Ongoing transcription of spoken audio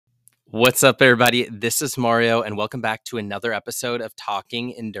What's up, everybody? This is Mario, and welcome back to another episode of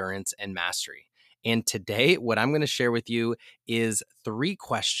Talking Endurance and Mastery. And today, what I'm going to share with you is three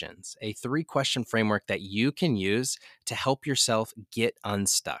questions, a three-question framework that you can use to help yourself get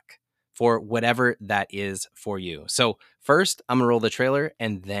unstuck for whatever that is for you. So first, I'm going to roll the trailer,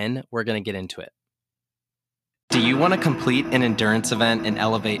 and then we're going to get into it. Do you want to complete an endurance event and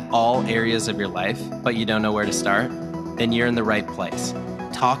elevate all areas of your life, but you don't know where to start? Then you're in the right place.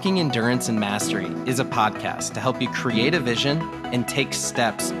 Talking Endurance and Mastery is a podcast to help you create a vision and take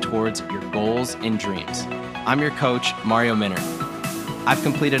steps towards your goals and dreams. I'm your coach, Mario Minner. I've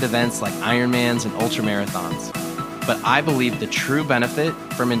completed events like Ironmans and ultramarathons, but I believe the true benefit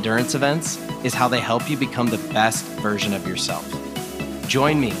from endurance events is how they help you become the best version of yourself.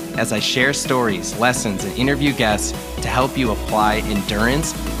 Join me as I share stories, lessons, and interview guests to help you apply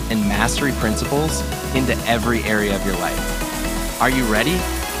endurance and mastery principles into every area of your life. Are you ready?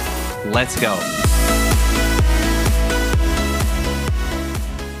 Let's go.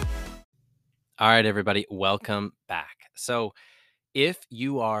 All right, everybody, welcome back. So if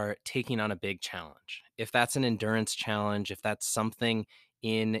you are taking on a big challenge, if that's an endurance challenge, if that's something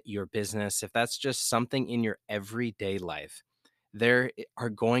in your business, if that's just something in your everyday life, there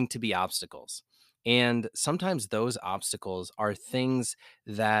are going to be obstacles. And sometimes those obstacles are things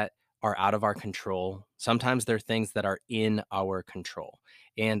that are out of our control. Sometimes they're things that are in our control.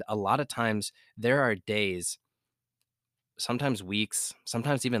 And a lot of times there are days, sometimes weeks,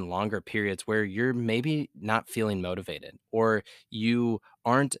 sometimes even longer periods where you're maybe not feeling motivated or you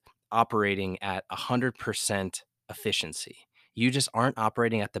aren't operating at 100% efficiency. You just aren't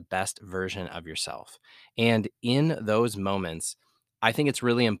operating at the best version of yourself. And in those moments, I think it's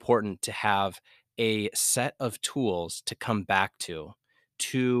really important to have a set of tools to come back to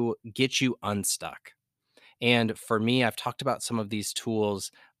get you unstuck. And for me, I've talked about some of these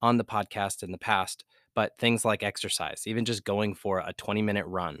tools on the podcast in the past, but things like exercise, even just going for a 20-minute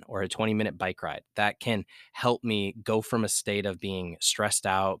run or a 20-minute bike ride, that can help me go from a state of being stressed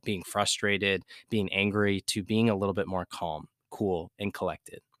out, being frustrated, being angry to being a little bit more calm, cool, and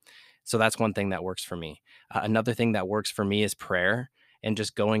collected. So that's one thing that works for me. Another thing that works for me is prayer and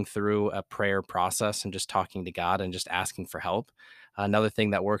just going through a prayer process and just talking to God and just asking for help. Another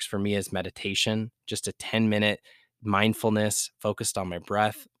thing that works for me is meditation, just a 10-minute mindfulness focused on my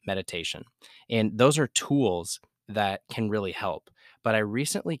breath meditation. And those are tools that can really help. But I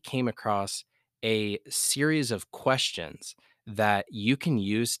recently came across a series of questions that you can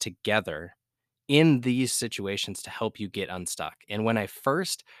use together in these situations to help you get unstuck. And when I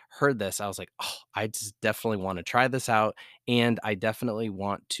first heard this, I was like, oh, I just definitely want to try this out. And I definitely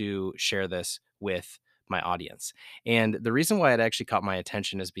want to share this with my audience. And the reason why it actually caught my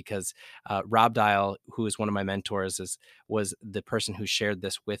attention is because Rob Dial, who is one of my mentors, was the person who shared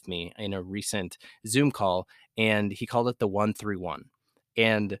this with me in a recent Zoom call. And he called it the 1-3-1.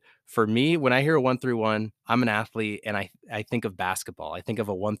 And for me, when I hear a 1-3-1, I'm an athlete and I think of basketball. I think of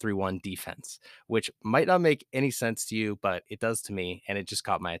a 1-3-1 defense, which might not make any sense to you, but it does to me. And it just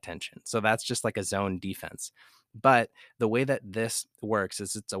caught my attention. So that's just like a zone defense. But the way that this works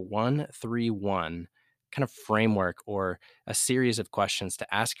is it's a 1-3-1 kind of framework or a series of questions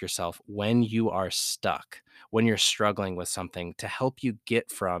to ask yourself when you are stuck, when you're struggling with something to help you get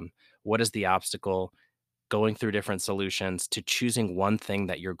from what is the obstacle, going through different solutions to choosing one thing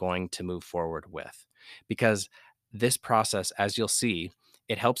that you're going to move forward with. Because this process, as you'll see,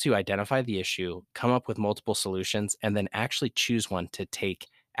 it helps you identify the issue, come up with multiple solutions, and then actually choose one to take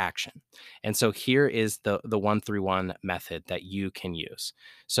action. And so here is the 1-3-1 method that you can use.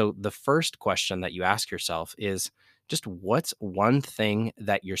 So the first question that you ask yourself is just what's one thing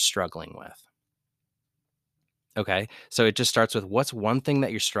that you're struggling with? Okay. So it just starts with what's one thing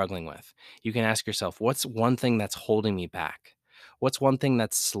that you're struggling with? You can ask yourself, what's one thing that's holding me back? What's one thing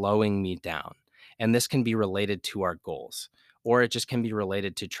that's slowing me down? And this can be related to our goals, or it just can be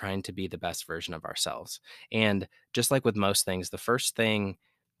related to trying to be the best version of ourselves. And just like with most things, the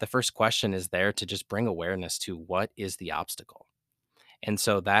first question is there to just bring awareness to what is the obstacle. And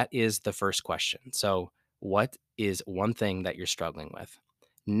so that is the first question. So, what is one thing that you're struggling with?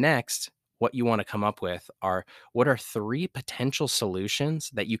 Next, what you want to come up with are what are three potential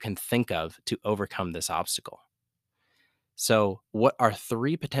solutions that you can think of to overcome this obstacle? So, what are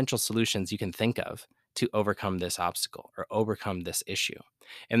three potential solutions you can think of to overcome this obstacle or overcome this issue?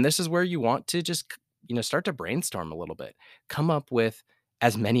 And this is where you want to just, start to brainstorm a little bit. Come up with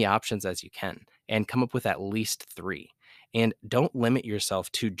as many options as you can and come up with at least three. And don't limit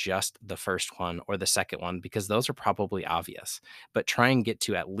yourself to just the first one or the second one because those are probably obvious. But try and get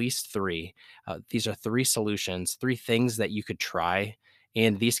to at least three. These are three solutions, three things that you could try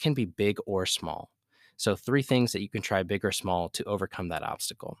And these can be big or small. So, three things that you can try, big or small, to overcome that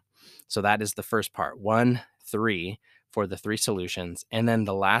obstacle. So, that is the first part one, three for the three solutions. And then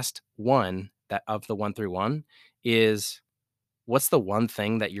the last one that of the one through one is what's the one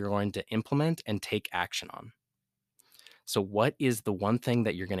thing that you're going to implement and take action on? So, what is the one thing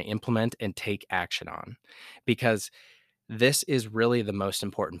that you're going to implement and take action on? Because this is really the most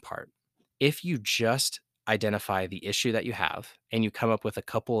important part. If you just identify the issue that you have and you come up with a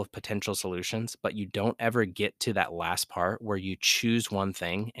couple of potential solutions, but you don't ever get to that last part where you choose one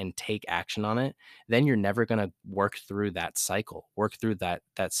thing and take action on it, then you're never going to work through that cycle, work through that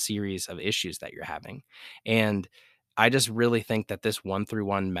series of issues that you're having. And I just really think that this one through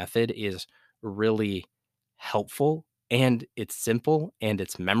one method is really helpful, and it's simple and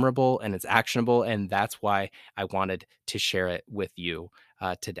it's memorable and it's actionable, and that's why I wanted to share it with you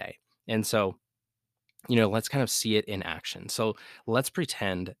today. And so, let's kind of see it in action. So, let's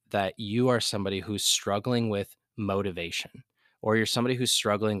pretend that you are somebody who's struggling with motivation, or you're somebody who's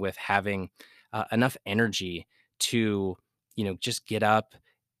struggling with having enough energy to, just get up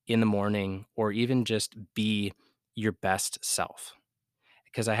in the morning or even just be your best self.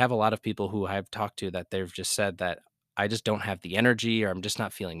 Because I have a lot of people who I've talked to that they've just said that I just don't have the energy or I'm just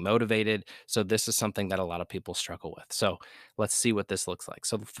not feeling motivated. So this is something that a lot of people struggle with. So let's see what this looks like.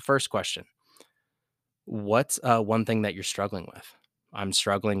 So the first question, what's one thing that you're struggling with? I'm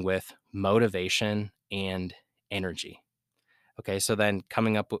struggling with motivation and energy. Okay, so then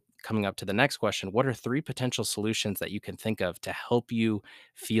coming up to the next question, what are three potential solutions that you can think of to help you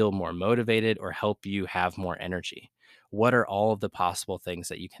feel more motivated or help you have more energy? What are all of the possible things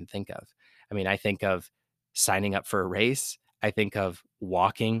that you can think of? I mean, I think of signing up for a race. I think of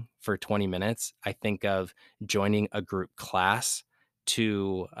walking for 20 minutes. I think of joining a group class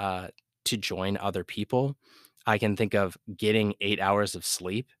to to join other people. I can think of getting 8 hours of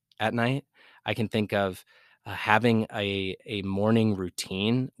sleep at night. I can think of having a morning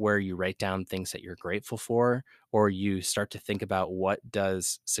routine where you write down things that you're grateful for, or you start to think about what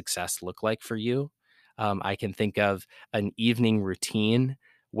does success look like for you. I can think of an evening routine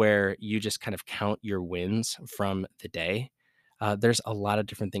where you just kind of count your wins from the day. There's a lot of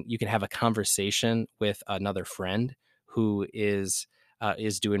different things. You can have a conversation with another friend who is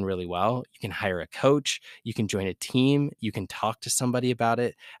doing really well. You can hire a coach. You can join a team. You can talk to somebody about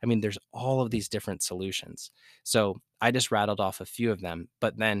it. I mean, there's all of these different solutions. So I just rattled off a few of them.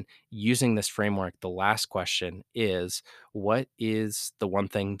 But then using this framework, the last question is what is the one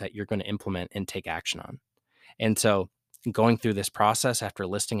thing that you're going to implement and take action on? And so going through this process after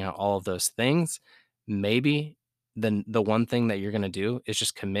listing out all of those things, maybe then the one thing that you're going to do is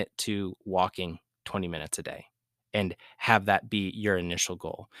just commit to walking 20 minutes a day and have that be your initial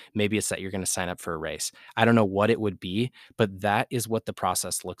goal. Maybe it's that you're going to sign up for a race. I don't know what it would be, but that is what the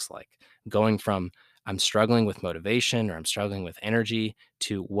process looks like. Going from I'm struggling with motivation or I'm struggling with energy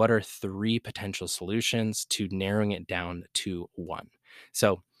to what are three potential solutions to narrowing it down to one.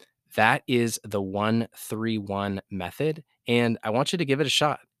 So that is the 1-3-1 method. And I want you to give it a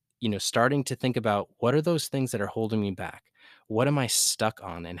shot. Starting to think about what are those things that are holding me back? What am I stuck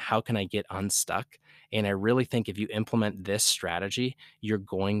on and how can I get unstuck? And I really think if you implement this strategy, you're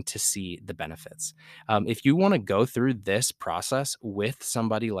going to see the benefits. If you want to go through this process with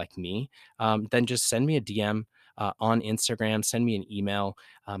somebody like me, then just send me a DM on Instagram, send me an email,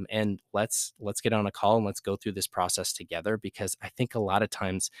 and let's get on a call and let's go through this process together. Because I think a lot of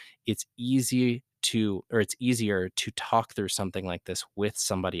times it's easier to talk through something like this with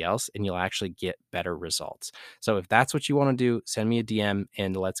somebody else, and you'll actually get better results. So if that's what you want to do, send me a DM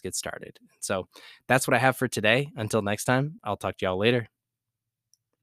and let's get started. So that's what I have for today. Until next time, I'll talk to y'all later.